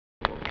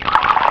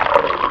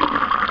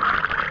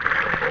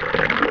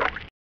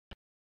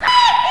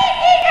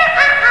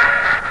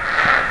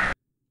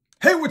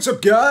What's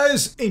up,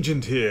 guys?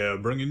 Ancient here,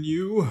 bringing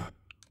you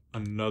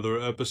another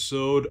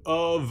episode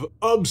of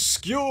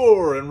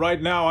Obscure, and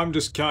right now I'm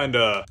just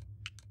kinda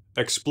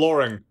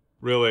exploring,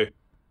 really.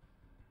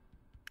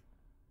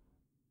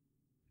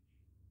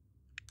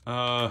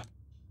 Uh...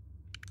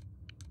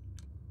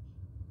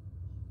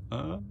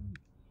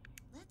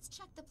 Let's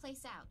check the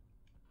place out.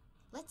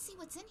 Let's see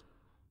what's in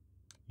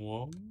here.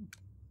 Whoa.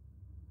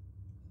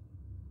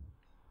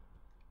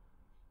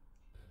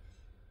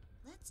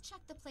 Let's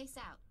check the place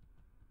out.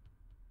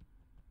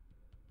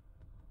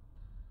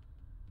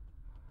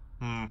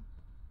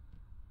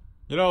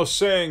 You know,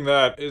 saying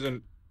that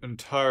isn't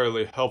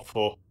entirely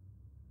helpful.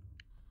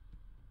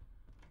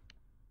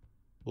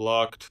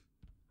 Locked.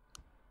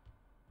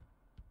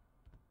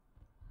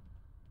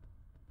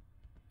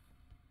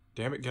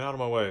 Damn it, get out of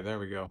my way. There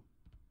we go.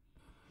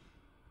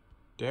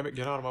 Damn it,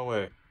 get out of my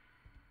way.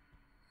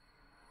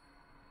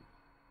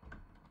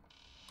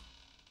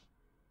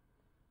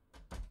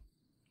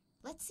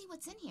 Let's see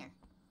what's in here.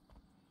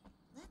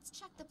 Let's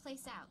check the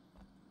place out.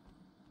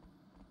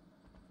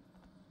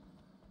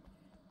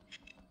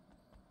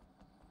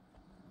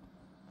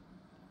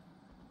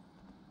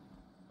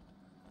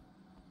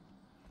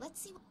 Let's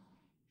see what...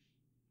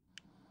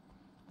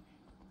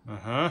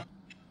 Uh-huh.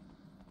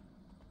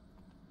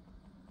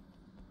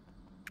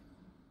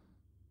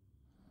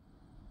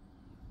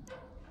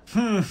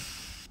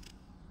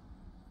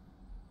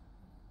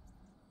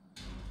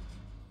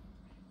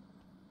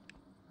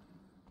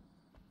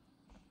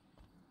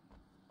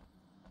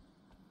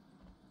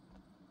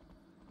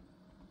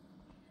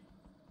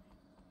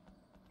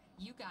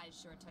 You guys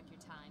sure took your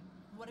time.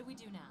 What do we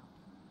do now?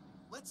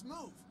 Let's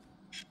move!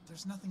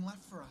 There's nothing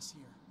left for us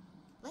here.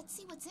 Let's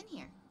see what's in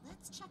here.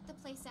 Let's check the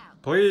place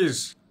out.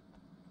 Please.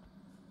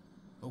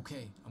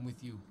 Okay, I'm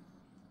with you.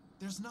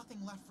 There's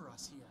nothing left for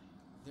us here.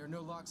 There are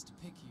no locks to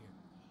pick here.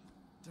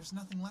 There's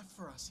nothing left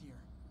for us here.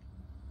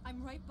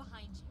 I'm right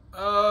behind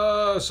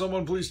you.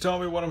 Someone please tell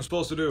me what I'm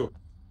supposed to do.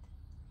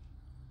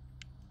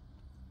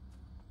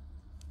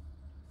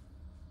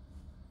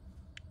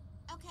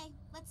 Okay,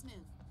 let's move.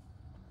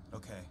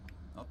 Okay.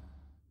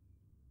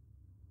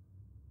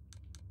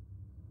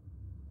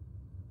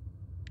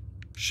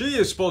 She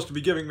is supposed to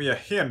be giving me a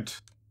hint.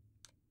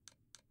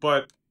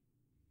 But,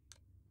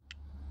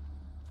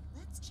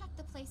 Let's check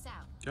the place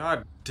out.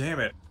 god damn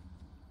it.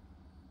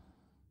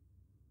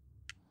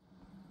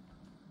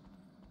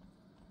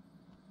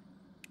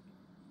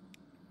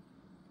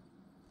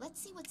 Let's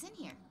see what's in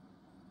here.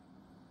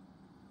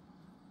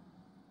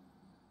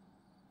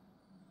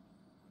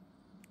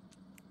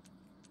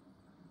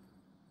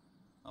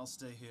 I'll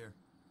stay here.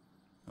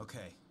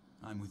 Okay,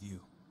 I'm with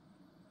you.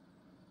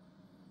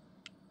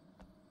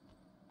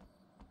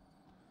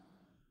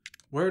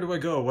 Where do I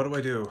go? What do I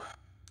do?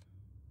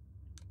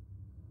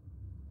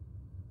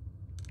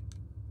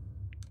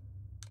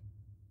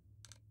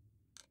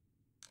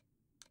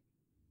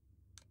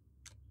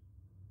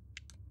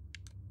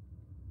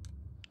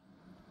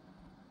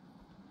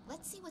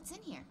 Let's see what's in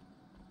here.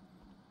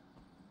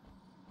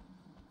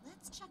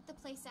 Let's check the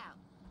place out.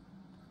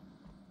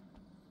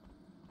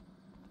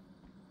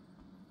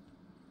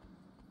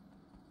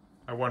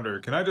 I wonder,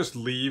 can I just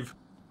leave?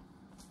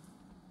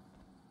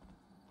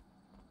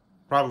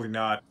 Probably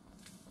not.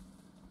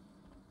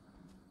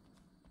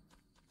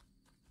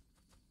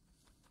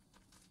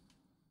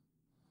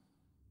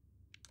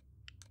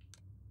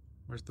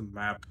 Where's the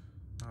map?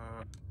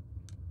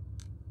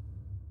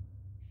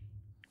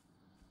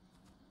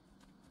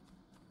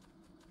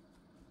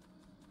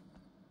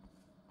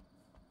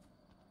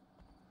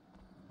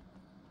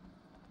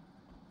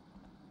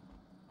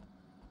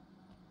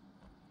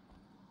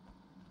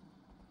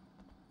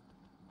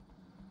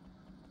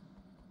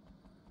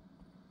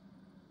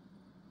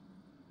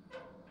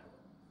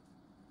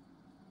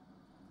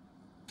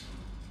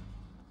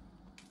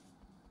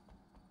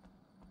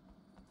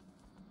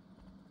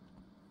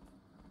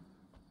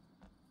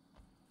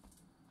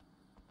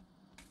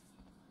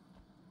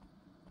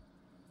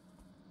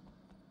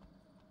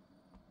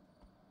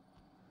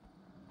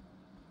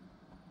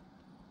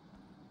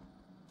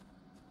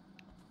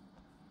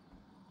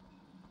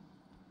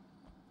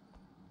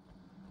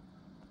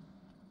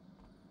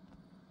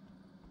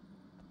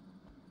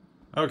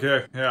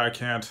 Okay, yeah, I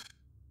can't.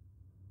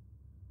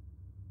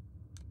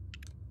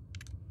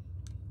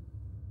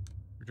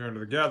 Return to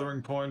the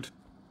gathering point.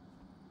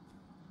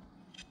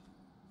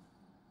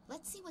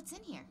 Let's see what's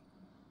in here.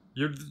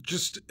 You're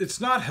just... It's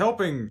not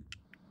helping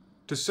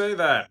to say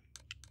that.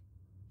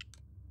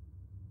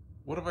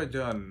 What have I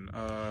done?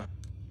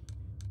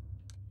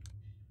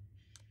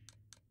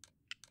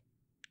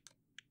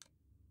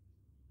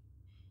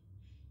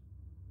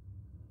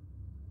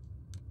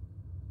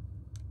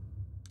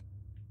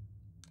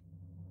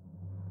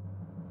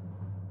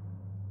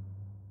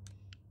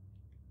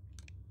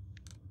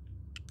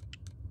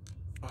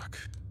 Fuck.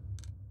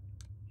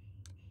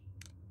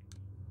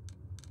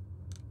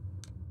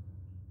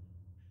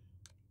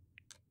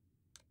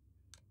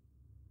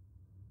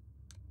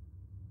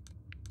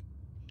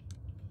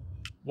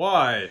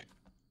 Why?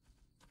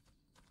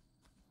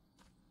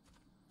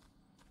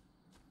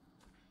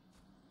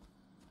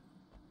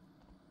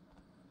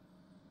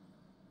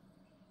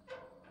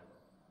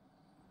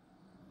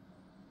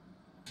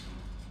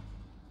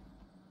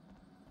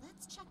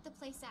 check the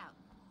place out.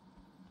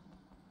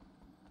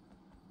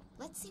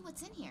 Let's see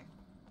what's in here.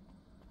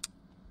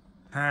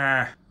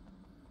 Ah.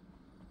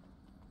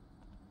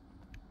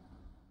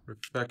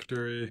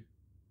 Refectory.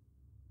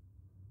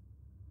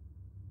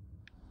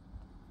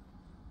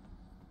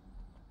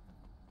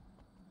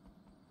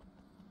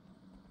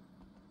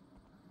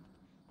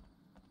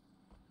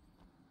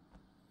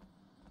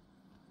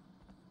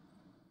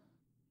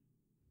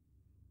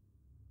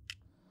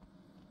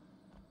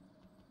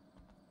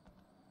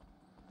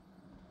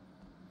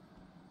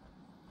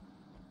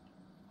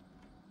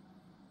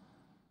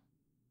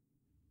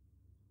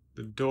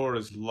 The door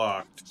is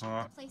locked, Let's check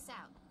huh? the place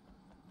out.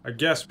 I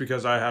guess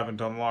because I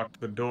haven't unlocked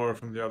the door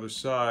from the other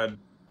side.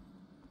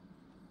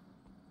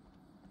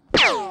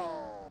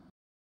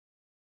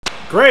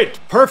 Great!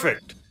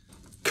 Perfect!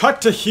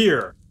 Cut to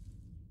here!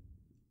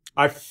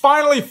 I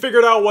finally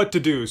figured out what to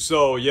do,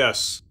 so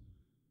yes.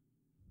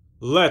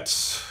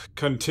 Let's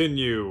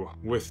continue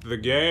with the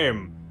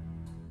game.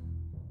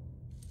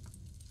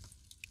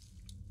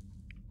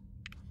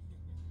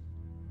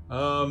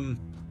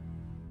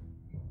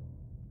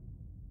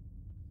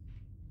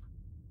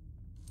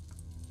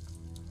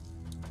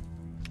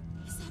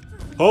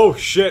 Oh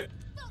shit!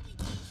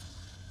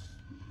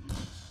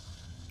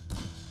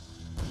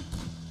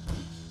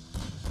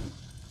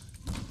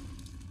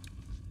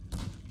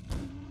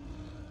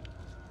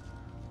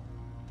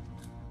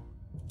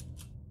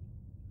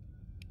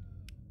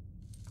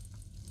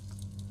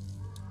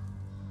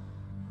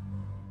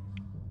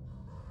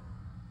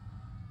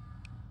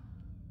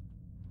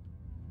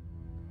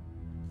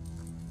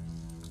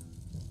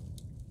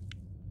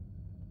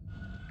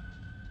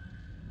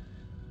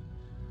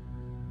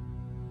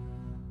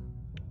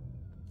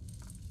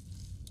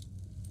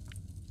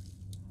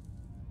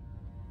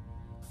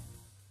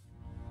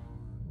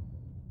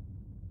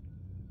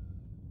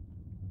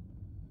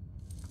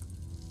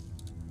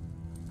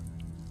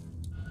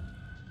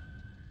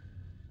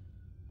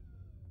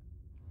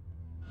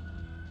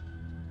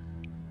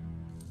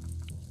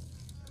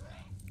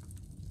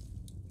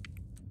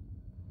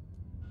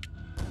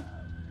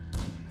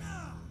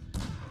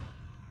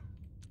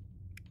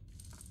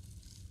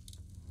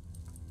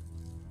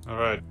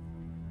 Alright.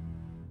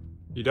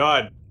 He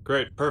died.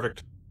 Great,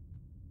 perfect.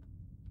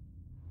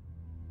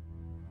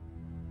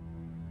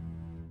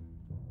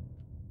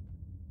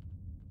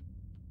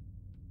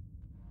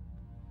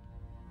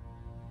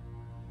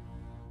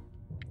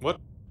 What?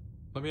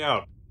 Let me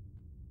out.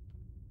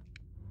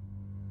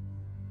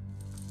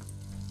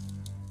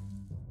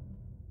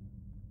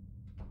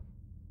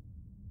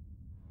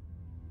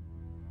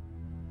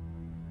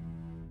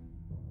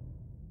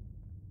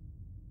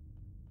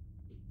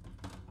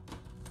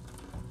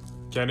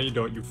 Kenny,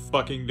 don't you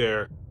fucking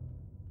dare.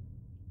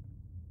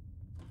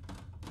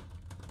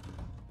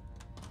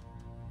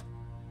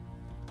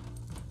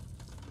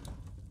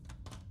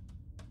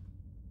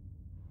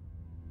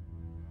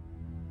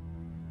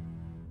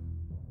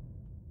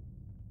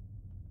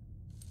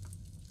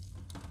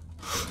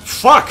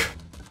 Fuck!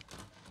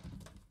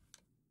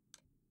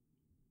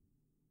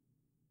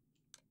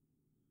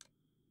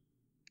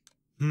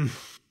 Hmm.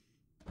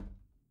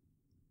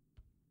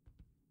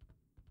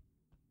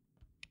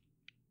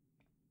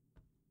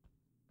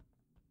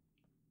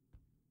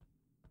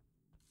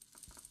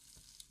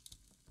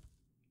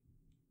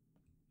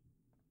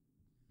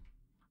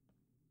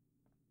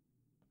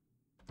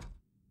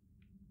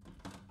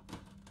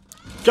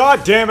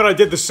 God damn it, I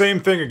did the same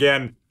thing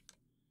again.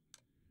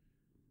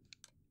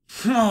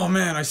 Oh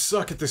man, I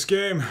suck at this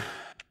game.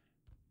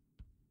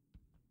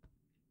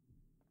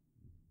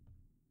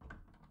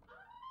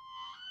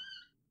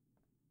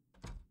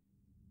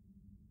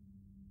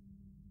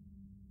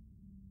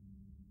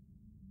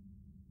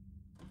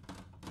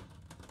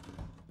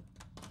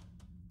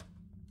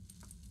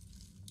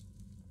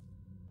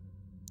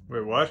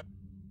 Wait, what?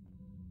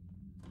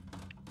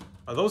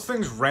 Are those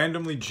things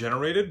randomly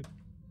generated?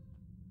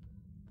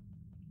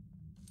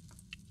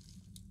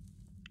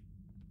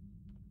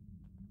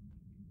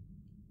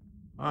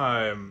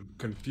 I'm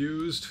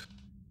confused.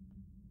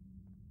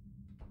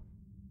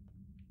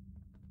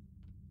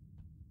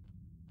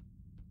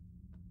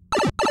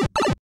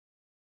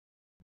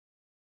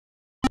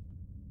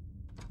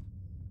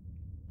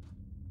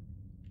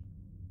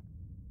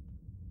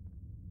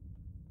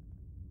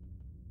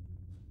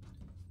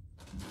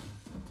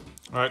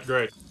 Alright,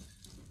 great.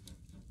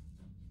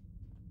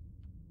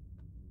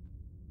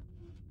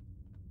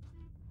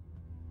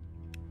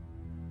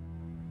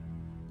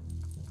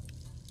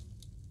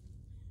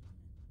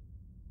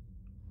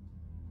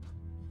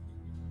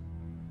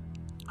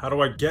 How do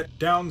I get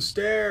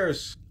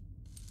downstairs?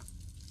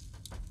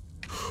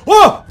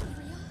 Whoa!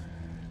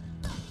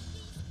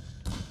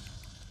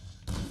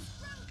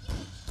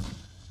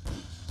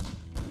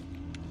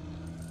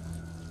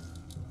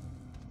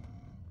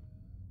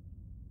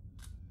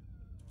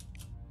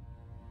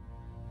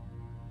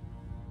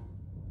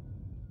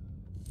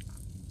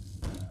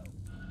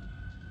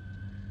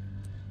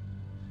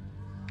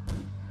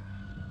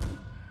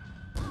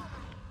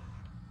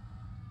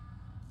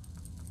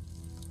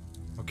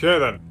 Okay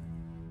then.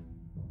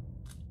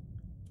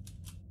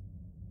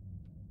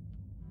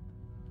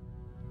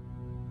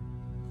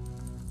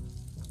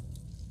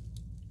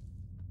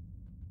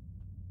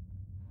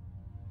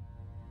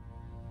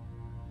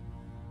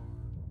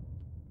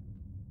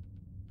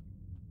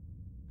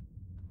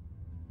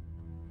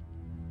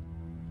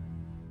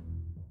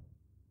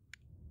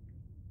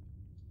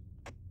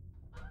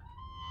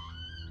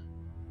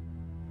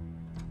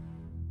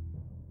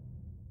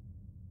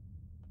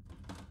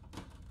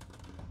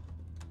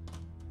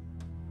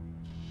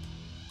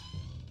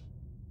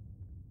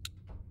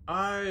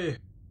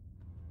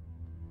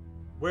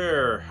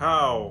 Where?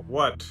 How?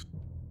 What?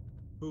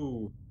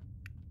 Who?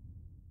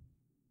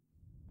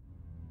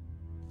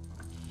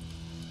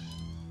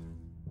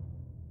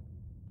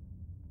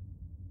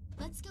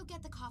 Let's go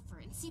get the coffer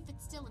and see if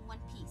it's still in one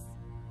piece.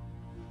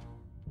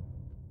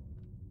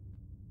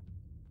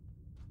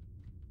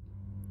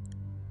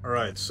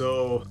 Alright,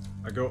 so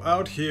I go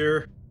out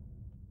here.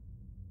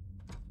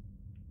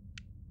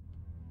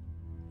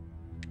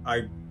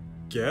 I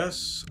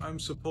guess I'm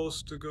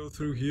supposed to go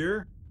through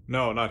here?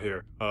 No, not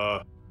here.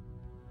 The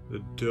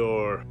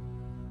door.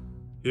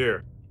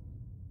 Here.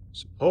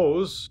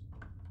 Suppose.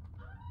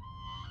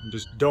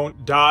 Just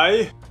don't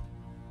die.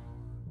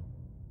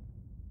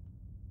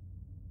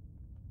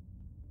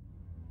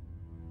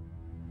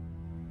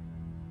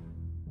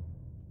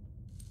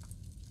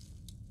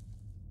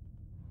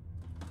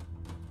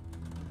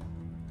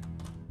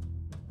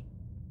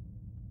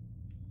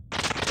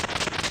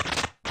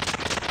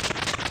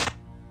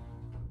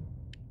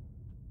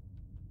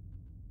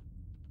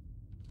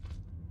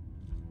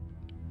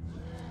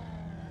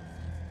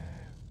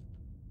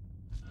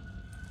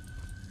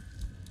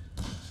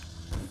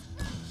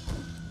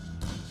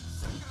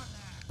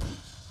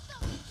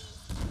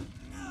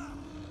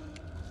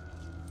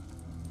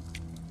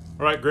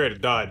 Alright, great,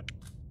 it died.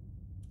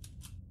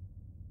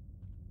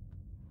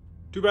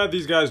 Too bad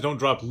these guys don't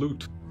drop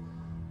loot.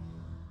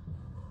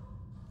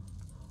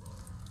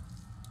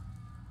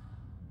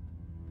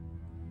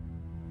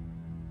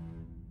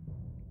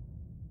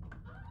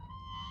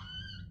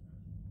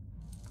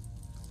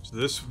 Is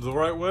this the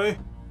right way?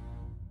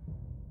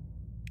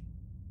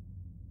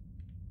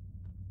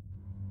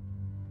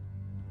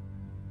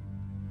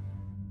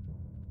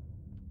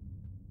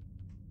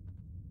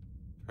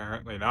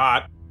 Apparently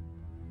not.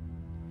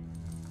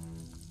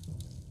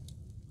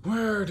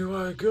 Where do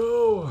I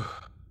go?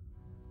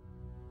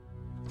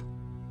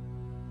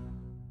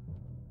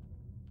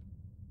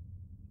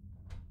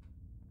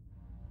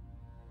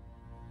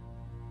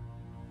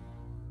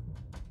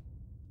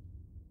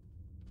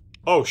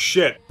 Oh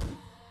shit.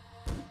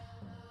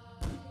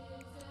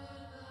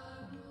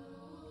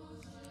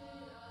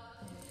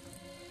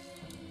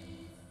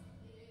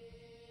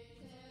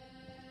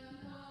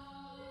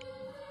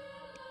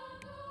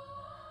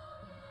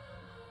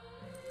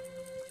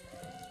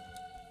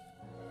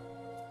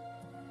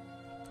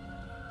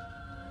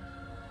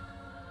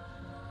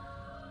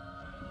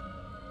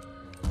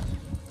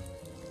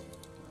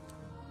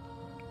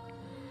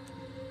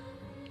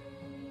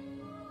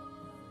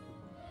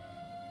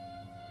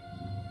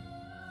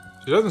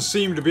 She doesn't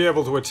seem to be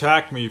able to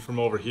attack me from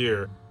over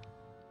here.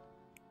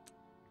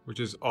 Which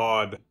is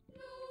odd.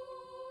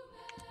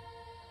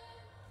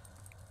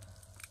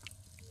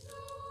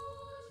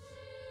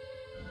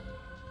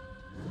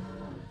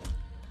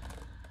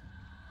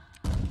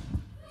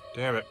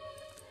 Damn it.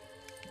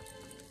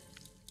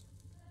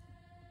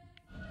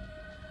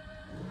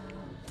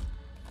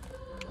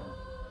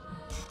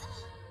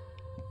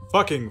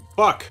 Fucking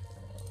fuck.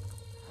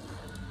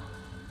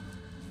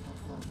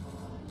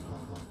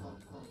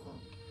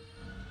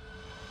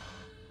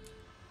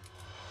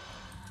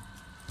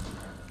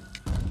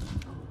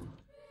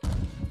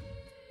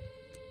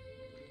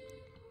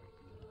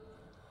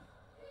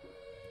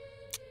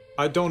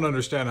 I don't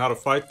understand how to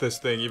fight this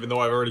thing, even though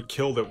I've already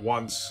killed it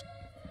once.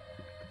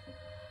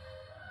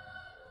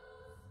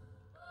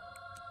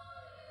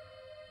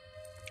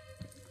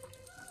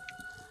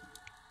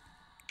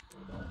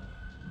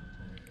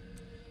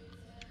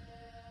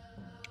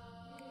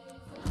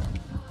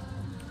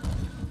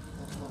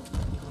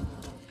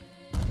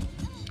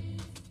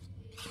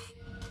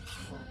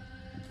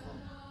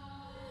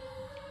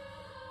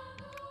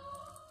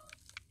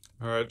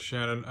 Alright,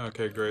 Shannon.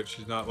 Okay, great.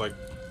 She's not, like,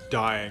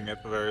 dying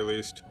at the very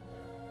least.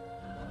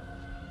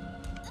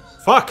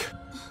 Fuck!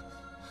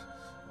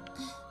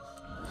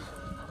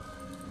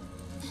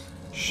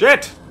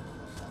 Shit!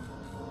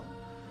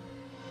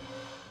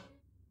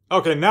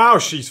 Okay, now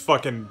she's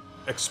fucking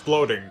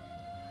exploding.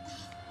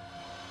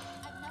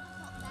 I've never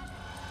felt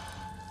better.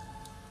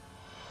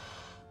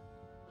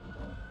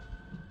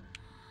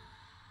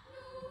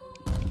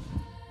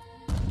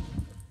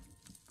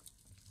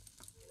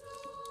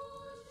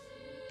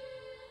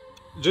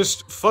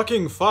 Just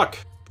fucking fuck,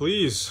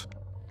 please.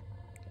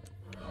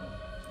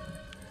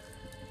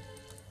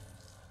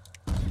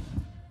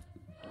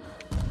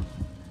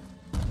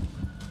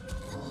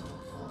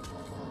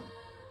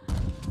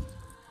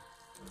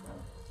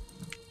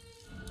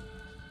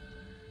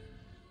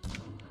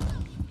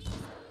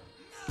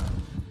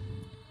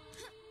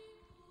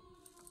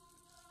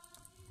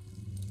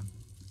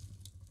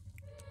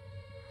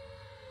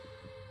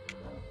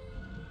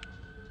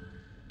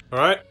 All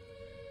right.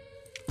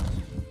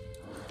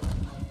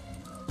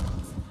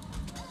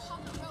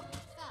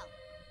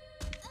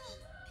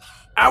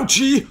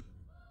 Ouchie!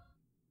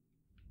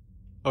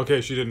 Okay,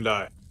 she didn't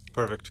die.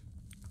 Perfect.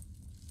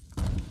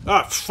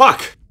 Ah,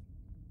 fuck!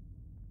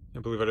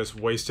 Can't believe I just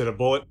wasted a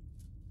bullet.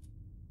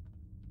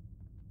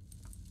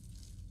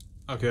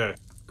 Okay,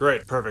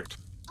 great, perfect.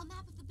 A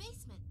map of the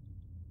basement.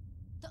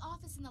 The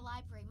office in the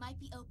library might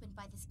be opened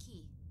by this key.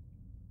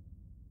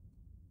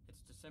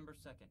 December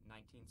 2nd,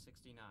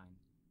 1969.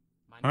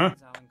 My Huh? name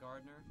is Alan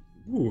Gardner.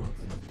 Ooh.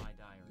 This is my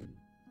diary.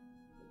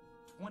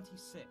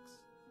 26.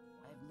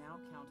 I have now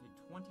counted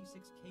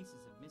 26 cases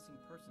of missing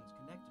persons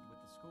connected with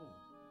the school.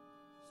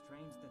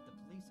 Strange that the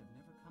police have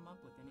never come up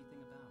with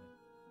anything about it.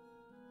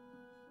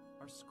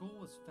 Our school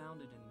was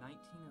founded in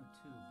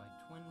 1902 by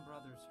twin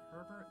brothers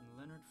Herbert and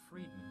Leonard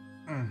Friedman.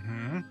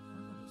 Mm-hmm.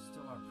 Herbert is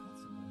still our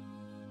principal.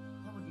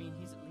 That would mean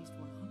he's at least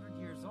 100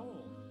 years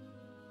old.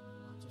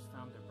 I just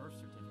found their birth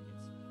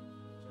certificates.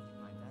 Judging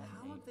by that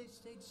How have they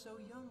stayed so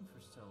young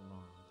for so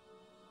long?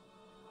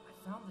 I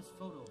found this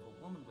photo of a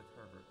woman with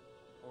Herbert,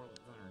 or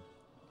Leonard.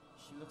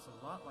 She looks a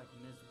lot like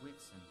Ms.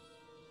 Wixon.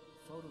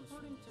 Photos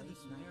from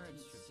this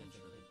marriage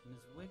certificate.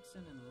 Ms.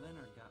 Wixon and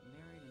Leonard got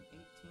married in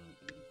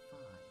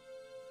 1885.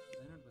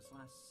 Leonard was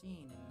last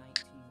seen in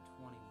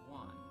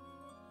 1921.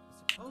 He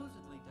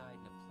supposedly died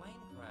in a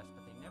plane crash,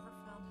 but they never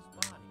found his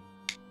body,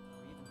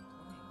 or even the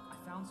plane. I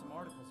found some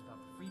articles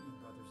about the Friedman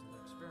brothers and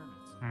their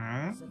experiments.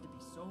 Said to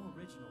be so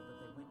original that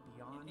they went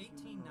beyond. In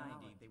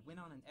 1890, they went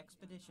on an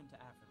expedition to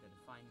Africa to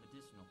find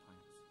medicinal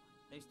plants.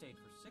 They stayed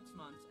for 6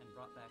 months and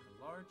brought back a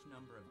large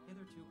number of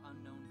hitherto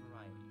unknown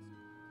varieties.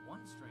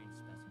 One strange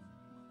specimen,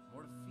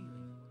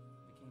 mortophilia,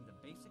 became the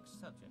basic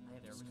subject of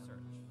their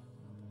research.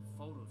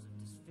 Photos of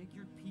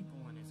disfigured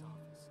people in his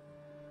office.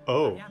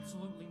 Oh. I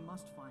absolutely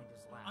must find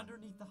his lab.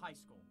 Underneath the high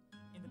school,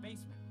 in the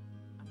basement.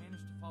 I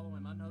managed to follow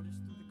him unnoticed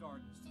through the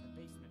gardens to the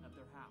basement of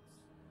their house.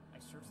 I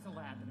searched the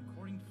lab, and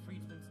according to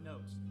Friedman's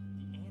notes,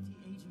 the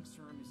anti-aging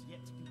serum is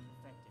yet to be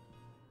perfected.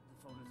 The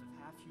photos of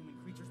half-human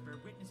creatures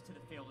bear witness to the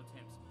failed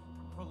attempts.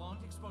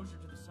 Prolonged exposure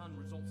to the sun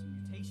results in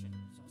mutation.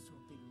 There's also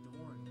a big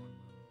door in one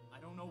room.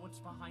 I don't know what's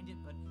behind it,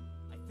 but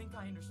I think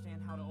I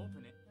understand how to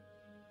open it.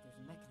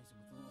 There's a mechanism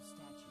with little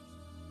statues.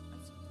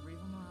 I've seen 3 of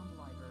them around the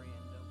library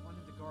and 1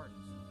 in the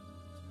gardens.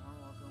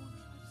 Tomorrow I'll go and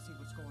try to see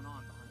what's going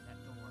on behind that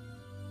door.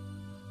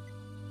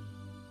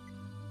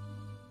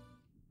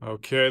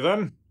 Okay,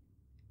 then.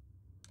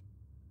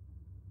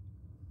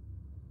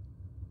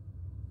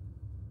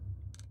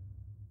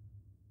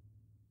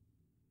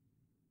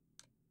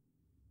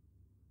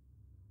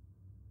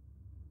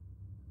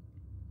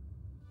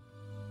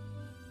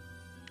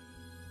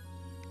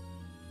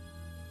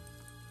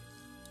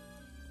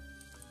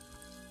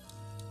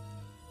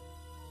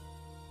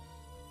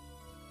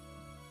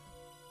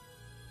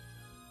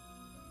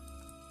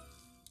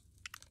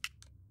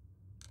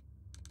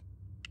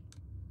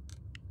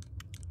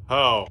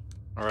 Oh.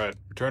 Alright,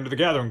 return to the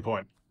gathering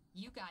point.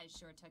 You guys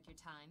sure took your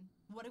time.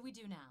 What do we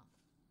do now?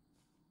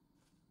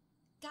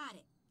 Got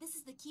it. This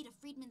is the key to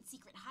Friedman's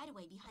secret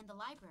hideaway behind the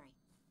library.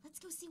 Let's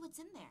go see what's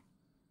in there.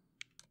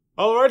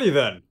 Alrighty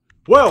then.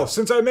 Well,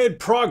 since I made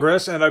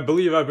progress, and I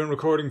believe I've been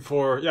recording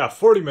for,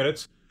 40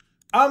 minutes,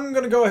 I'm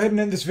gonna go ahead and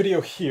end this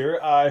video here.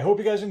 I hope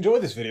you guys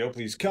enjoyed this video.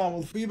 Please comment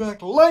with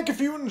feedback, like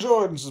if you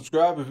enjoyed, and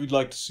subscribe if you'd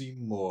like to see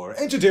more.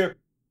 Ancient here,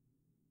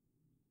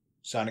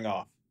 signing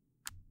off.